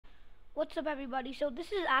What's up, everybody? So this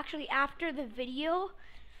is actually after the video.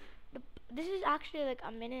 This is actually like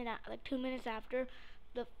a minute, like 2 minutes after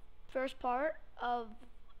the first part of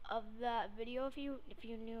the video. If you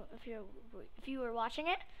were watching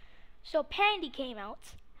it. So Pandy came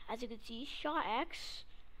out, as you can see. Shot X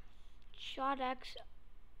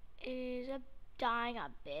is dying a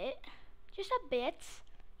bit, just a bit,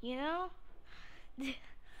 you know.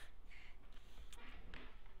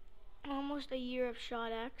 Almost a year of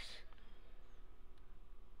Shot X.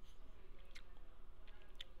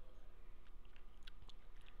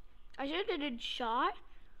 I should have did Shot,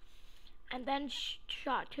 and then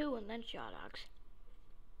Shot 2, and then Shot X.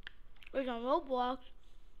 Whereas on Roblox,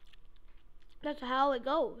 that's how it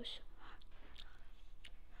goes.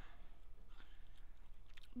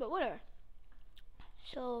 But whatever.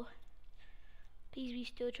 So, please be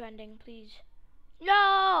still trending, please.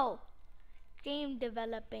 No! Game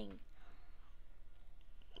developing.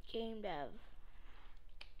 Game dev.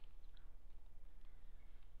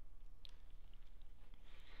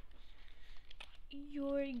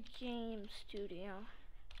 Your game studio.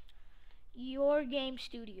 Your game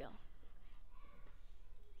studio.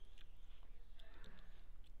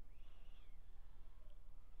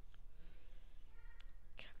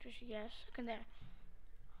 Characters, yes. Look in there.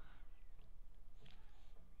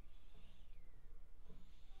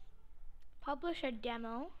 Publish a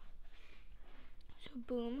demo. So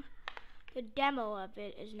boom. The demo of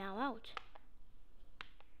it is now out.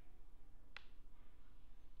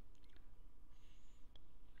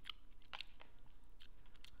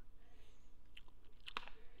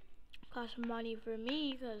 Cost money for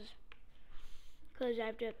me because I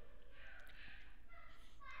have to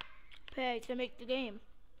pay to make the game.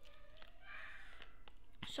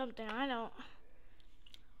 Something I don't.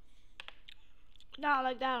 Not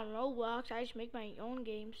like that on Roblox. I just make my own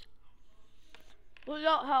games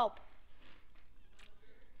without help.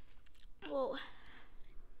 Well,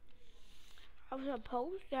 I was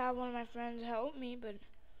supposed to have one of my friends help me, but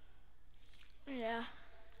yeah.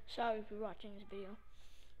 Sorry if you're watching this video.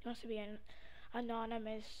 It wants to be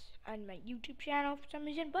anonymous on my YouTube channel for some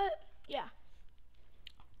reason, but yeah.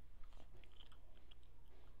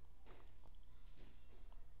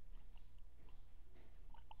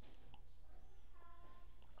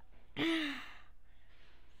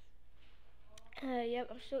 Yep,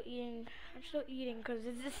 I'm still eating. I'm still eating because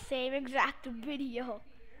it's the same exact video.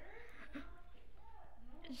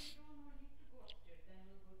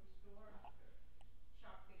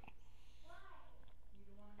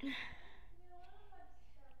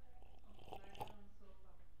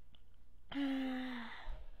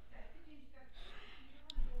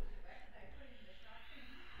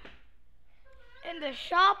 In the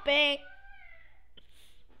shopping.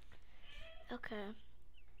 Okay.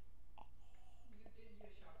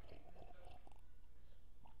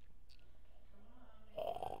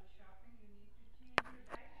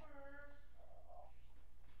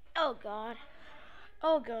 Oh God.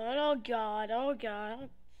 Oh God. Oh God. Oh God.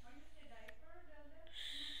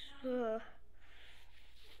 Ugh.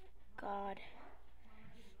 God.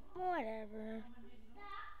 Whatever.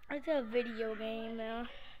 It's a video game now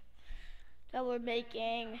that we're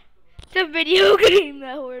making. It's a video game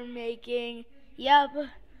that we're making. Yep.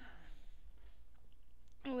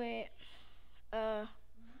 Wait.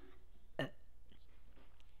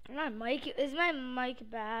 My mic, is my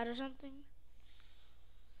mic bad or something?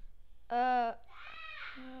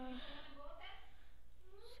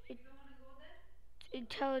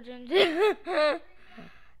 Intelligence.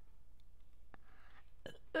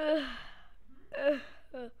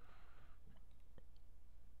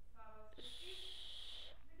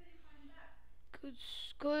 Good,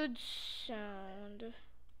 good sound.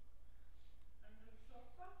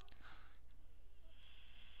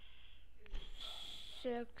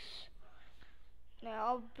 Six. Now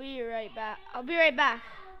I'll be right back. I'll be right back.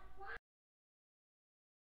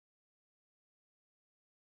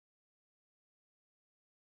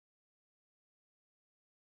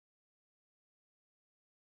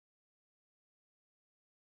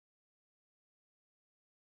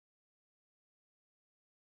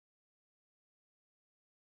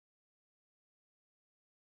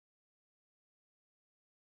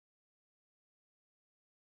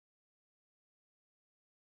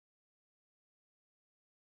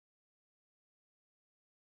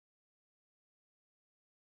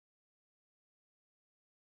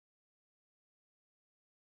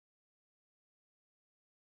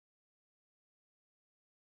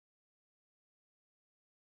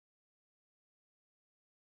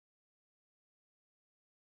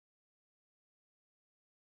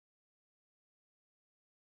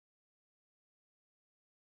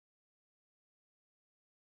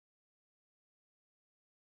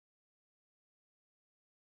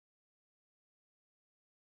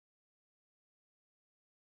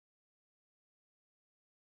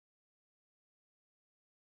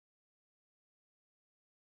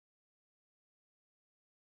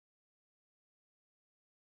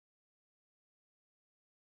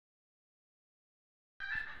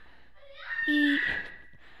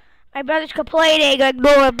 My brother's complaining like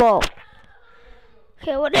normal.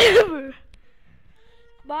 Okay, whatever.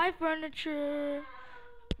 Buy furniture.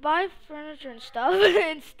 Buy furniture and stuff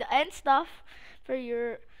and stuff for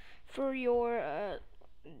your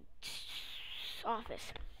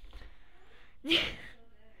office.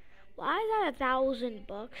 Why is that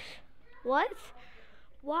 $1,000? What?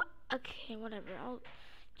 What? Okay, whatever. I'll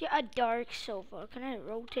get a dark sofa. Can I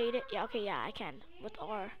rotate it? Yeah. Okay. Yeah, I can with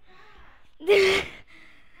R.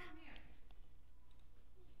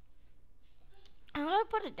 How do I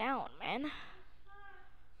put it down, man?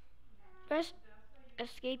 Press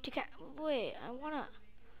escape to wait, I wanna.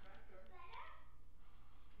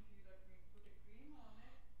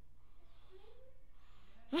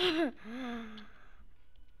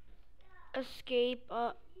 Escape.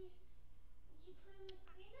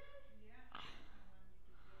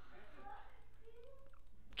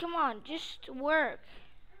 Come on, just work.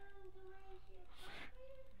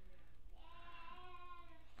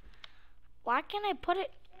 Why can't I put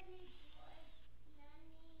it?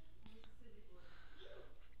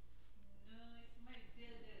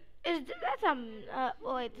 That's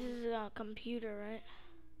oh wait, this is a computer, right?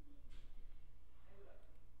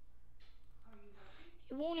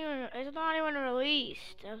 It won't even. It's not even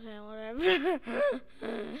released. Okay, whatever.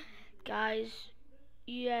 Guys,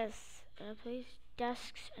 yes. Place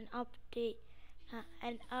desks and update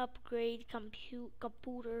and upgrade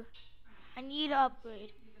computer. I need an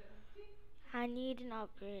upgrade. I need an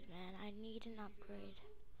upgrade, man. I need an upgrade.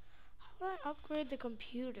 How do I upgrade the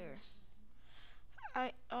computer?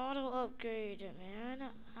 I auto upgrade it,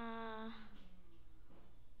 man.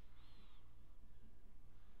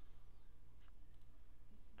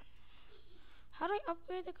 How do I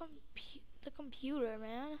upgrade the computer,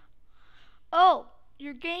 man? Oh,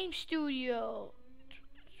 your game studio.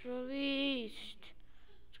 It's released.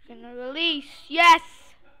 It's gonna release. Yes.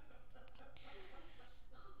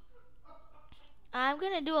 I'm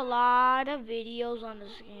gonna do a lot of videos on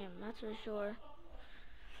this game. That's for sure.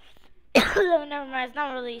 No, never mind. It's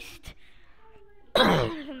not released.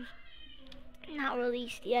 Not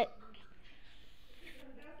released yet.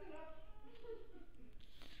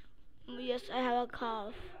 Yes, I have a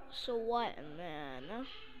cough. So what, man?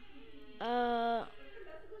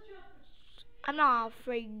 I'm not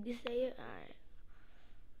afraid to say it.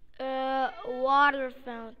 Alright. Water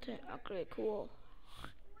fountain. Okay, cool.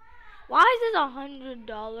 Why is this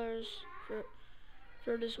 $100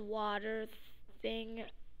 for this water thingy?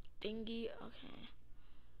 Okay.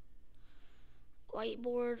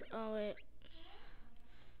 Whiteboard. Oh wait.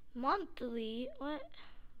 Monthly. What?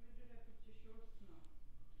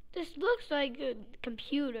 This looks like a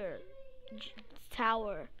computer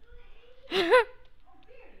tower.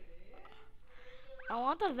 I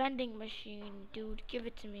want the vending machine, dude. Give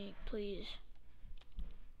it to me, please.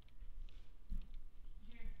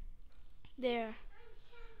 There.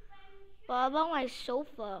 What about my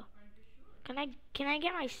sofa? Can I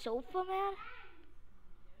get my sofa, man?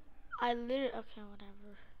 I literally. Okay,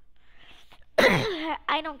 whatever.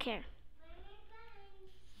 I don't care.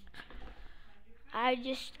 I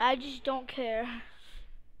just don't care.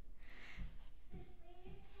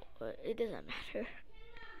 But it doesn't matter.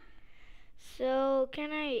 So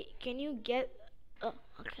can you get? Oh,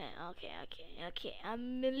 okay.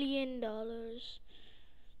 $1 million.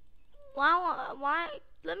 Why?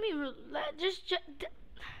 Let me just.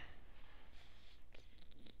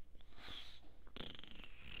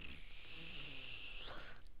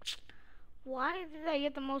 Why did I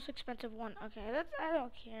get the most expensive one? Okay, I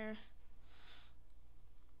don't care.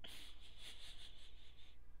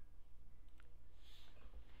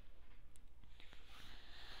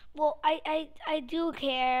 Well, I do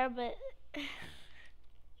care, but I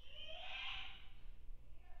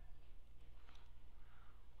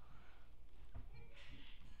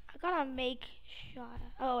gotta make shot.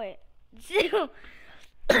 Oh wait,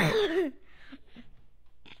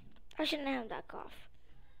 I shouldn't have that cough.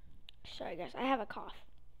 Sorry guys, I have a cough.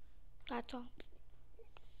 That's all.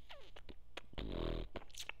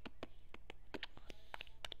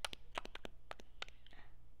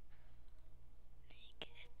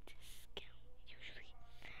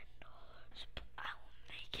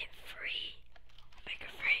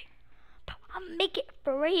 Make it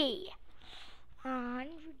free. $100,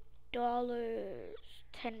 10% off.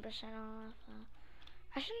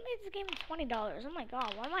 I should make this game $20. Oh my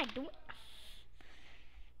god, what am I doing?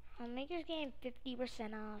 I'll make this game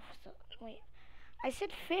 50% off. So wait, I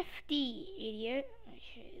said 50, idiot. Let me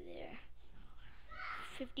show you there.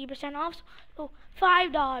 50% off. Oh,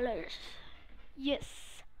 $5.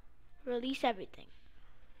 Yes. Release everything.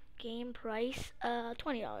 Game price, $20.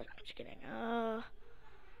 I'm just kidding. $5.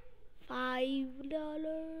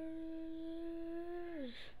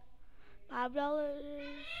 $5.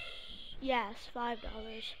 Yes, $5.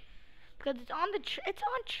 Because it's on it's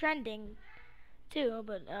on trending too.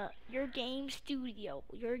 But your game studio.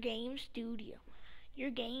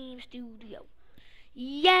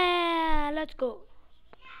 Yeah, let's go.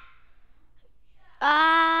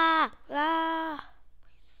 Ah.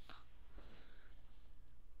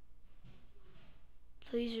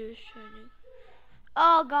 Blazers trending.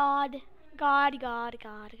 Oh God.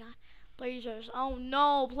 Blazers. Oh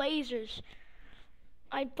no, Blazers.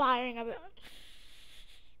 I'm firing a bit.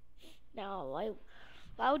 No,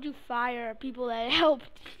 why would you fire people that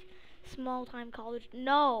helped small time college?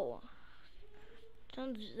 No.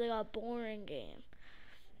 Sounds like a boring game.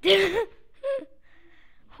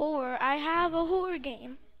 Horror. I have a horror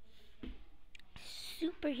game.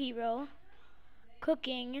 Superhero.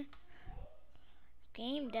 Cooking.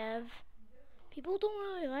 Game dev. People don't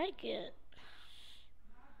really like it.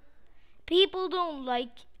 People don't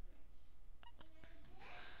like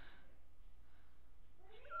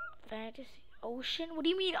fantasy. Ocean? What do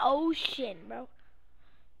you mean ocean, bro?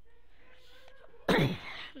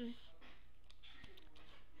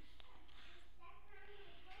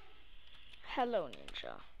 Hello,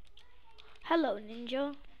 Ninja. Hello,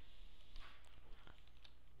 Ninja.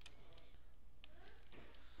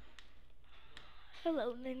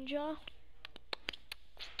 Hello, Ninja.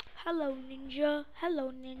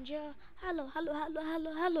 Hello, Ninja. Hello, Ninja.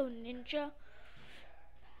 Hello, Ninja.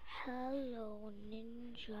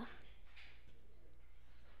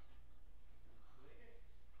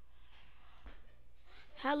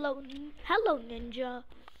 Hello, Ninja. Hello, Ninja.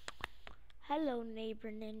 Hello,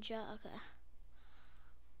 neighbor Ninja. Okay.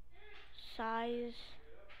 Size.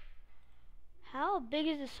 How big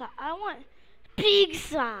is the size? I want big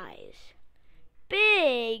size.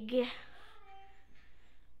 Big.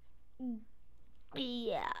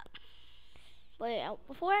 Yeah. Wait,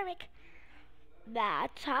 before I make that,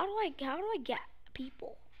 how do I get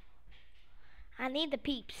people? I need the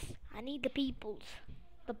peeps. I need the peoples.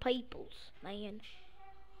 The peoples, man.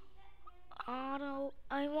 Auto.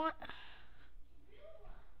 I want.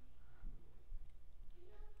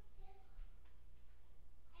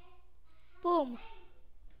 Boom.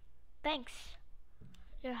 Thanks.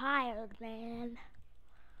 You're hired, man.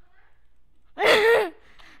 This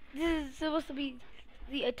is supposed to be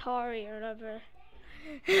the Atari or whatever.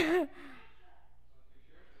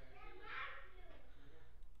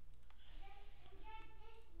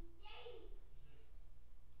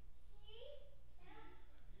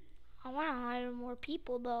 I want to hire more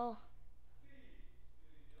people though.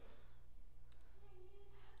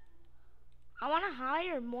 I want to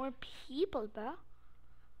hire more people, bro.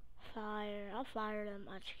 I'll fire them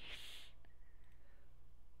much.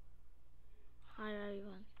 Hire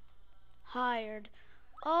everyone. Hired.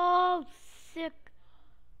 Oh, sick.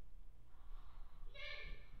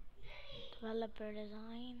 Developer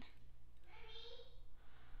design.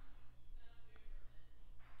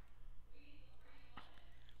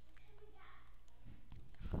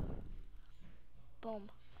 Boom.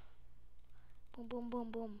 Boom, boom,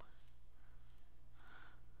 boom, boom.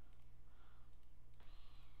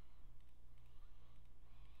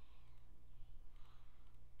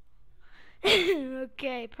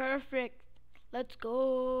 Okay, perfect. Let's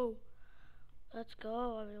go. Let's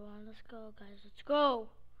go, everyone. Let's go, guys. Let's go.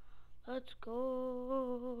 Let's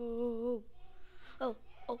go. Oh,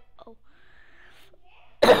 oh, oh.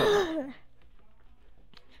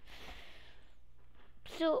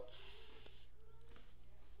 So,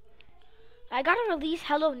 I gotta release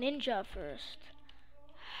Hello Ninja first.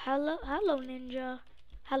 Hello Ninja.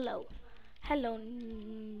 Hello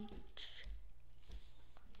Ninja.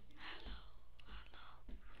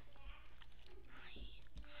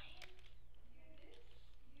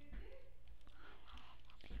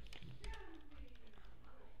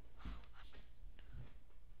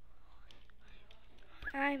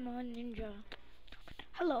 I'm a ninja.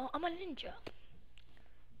 Hello, I'm a ninja.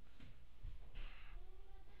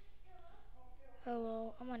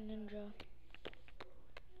 Hello, I'm a ninja.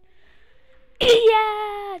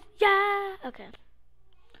 Yeah. Okay.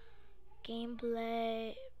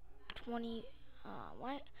 Gameplay 20.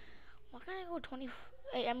 What? Why can't I go 20?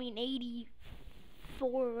 I mean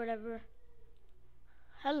 84 or whatever.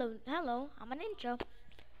 Hello. I'm a ninja.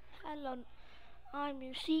 Hello. I'm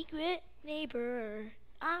your secret neighbor.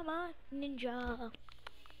 I'm a ninja.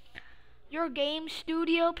 Your game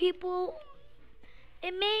studio people.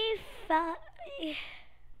 It may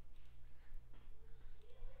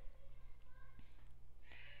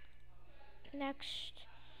next.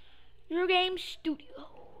 Your Game Studio.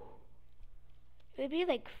 It'd be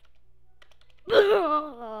like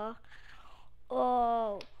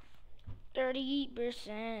oh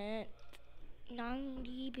 30%,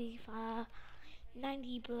 90%,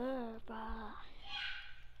 90%.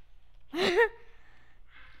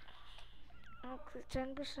 I'll click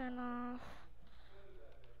 10% off.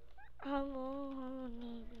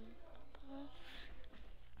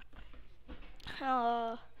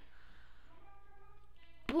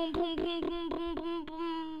 Boom, boom, boom, boom, boom, boom,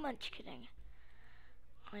 boom. I'm just kidding.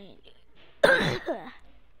 I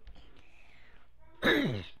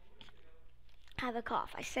have a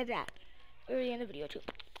cough. I said that early in the video too.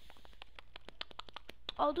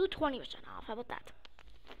 I'll do 20% off. How about that?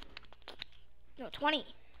 No, 20.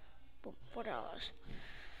 Boom, $4.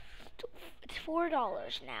 It's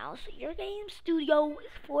 $4 now. So Your Game Studio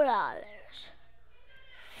is $4.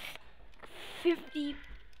 50%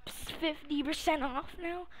 off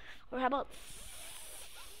now, or how about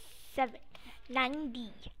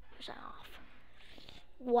 90% off?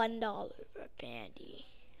 $1 for a panty.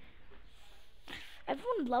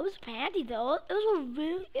 Everyone loves panty though.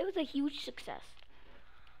 It was a huge success.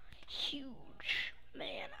 Huge,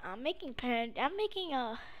 man. I'm making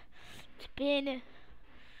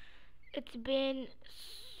it's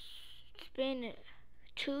been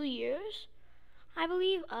 2 years, I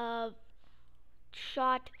believe, of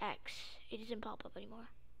Shot X. It doesn't pop up anymore.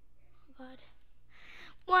 Oh god.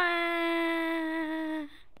 Wah!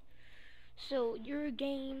 So Your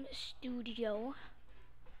Game Studio.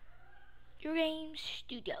 Your Game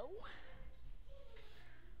Studio.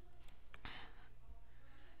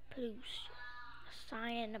 Produce.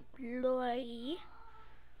 Sign employee.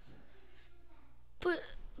 But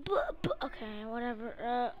okay,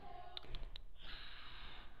 whatever.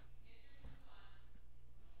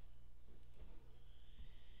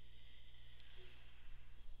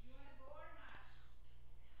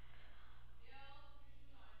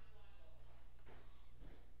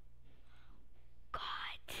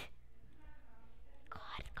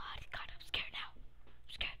 God, I'm scared now.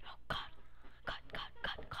 I'm scared. Oh God. God.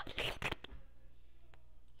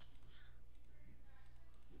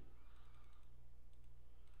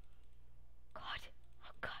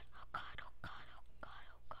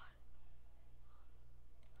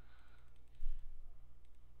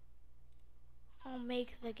 I'll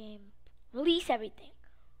make the game. Release everything.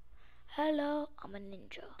 Hello, I'm a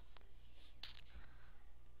ninja.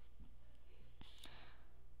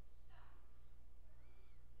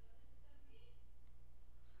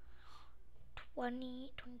 $20.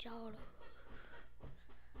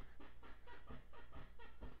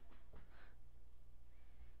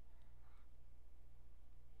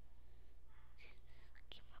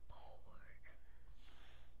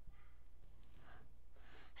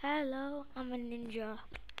 Hello, I'm a ninja.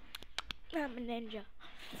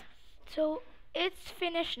 So it's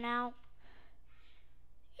finished now.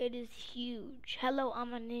 It is huge. Hello,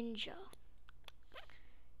 I'm a ninja.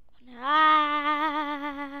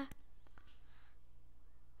 Ah.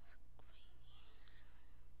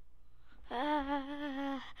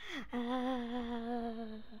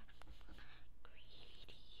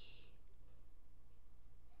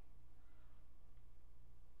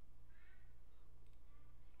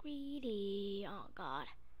 Greedy. Oh God.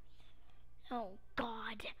 Oh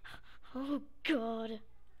God. Oh God.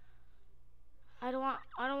 I don't want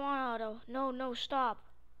auto. No, stop.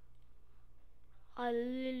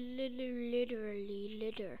 Lid.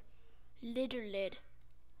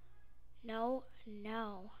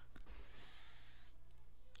 No.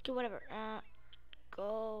 Okay, whatever.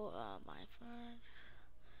 Go, my friend.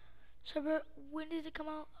 Server, when does it come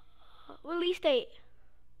out? Release date.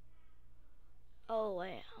 Oh,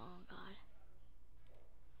 wait. Oh, God.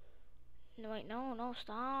 No, wait, no,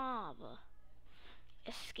 stop.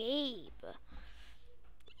 Escape.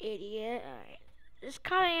 Idiot. Alright. It's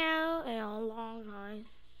coming out in a long time.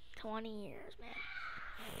 20 years, man.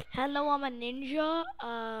 Hello, I'm a ninja.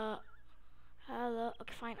 Hello.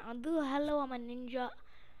 Okay, fine. I'll do hello, I'm a ninja.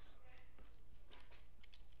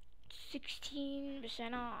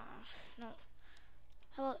 16% off. No.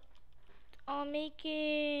 How about I'll make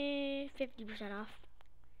it 50% off.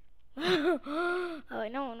 Oh,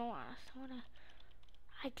 wait, no.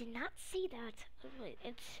 I did not see that. Wait,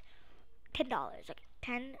 it's $10. Okay,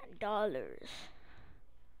 $10.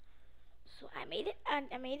 So I made it on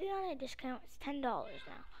a discount. It's $10 now.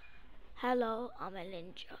 Hello, I'm a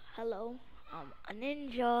ninja. Hello, I'm a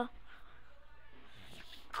ninja.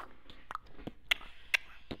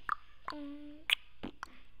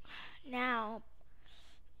 Now,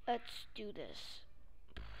 let's do this.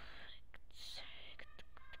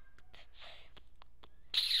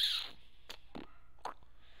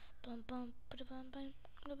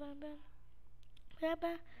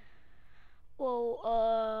 Well,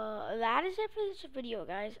 that is it for this video,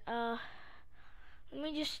 guys. Let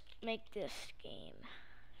me just make this game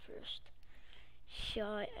first.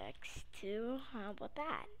 Show X2. How about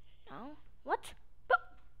that? No? What? Oh,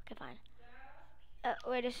 okay, fine.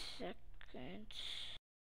 Wait a second.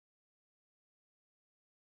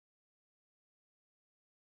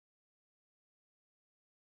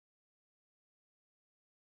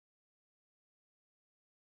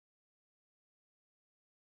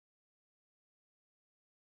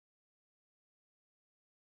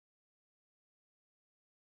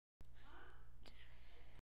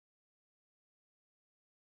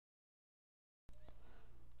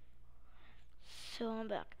 So I'm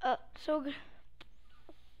back. So good.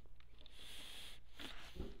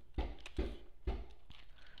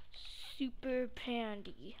 Super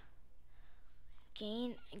Pandy.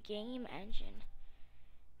 Game engine.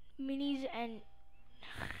 Minis and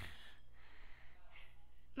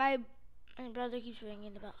my brother keeps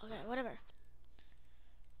ringing the bell. Okay, whatever.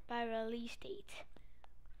 By release date.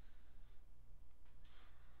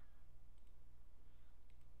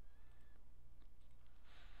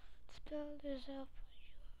 Spell this out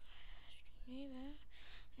for you.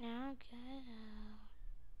 Now get out.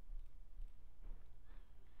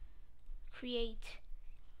 Create.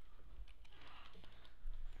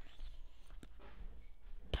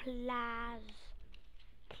 Plaz.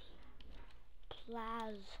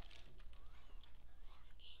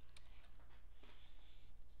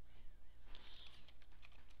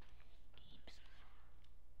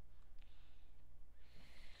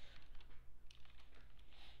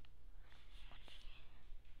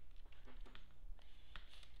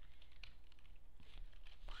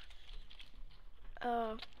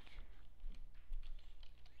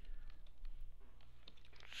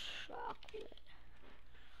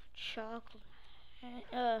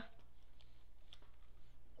 Chocolate.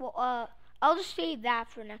 Well, I'll just save that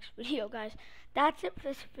for next video, guys. That's it for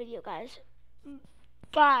this video, guys.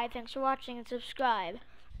 Bye. Thanks for watching and subscribe.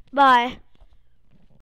 Bye.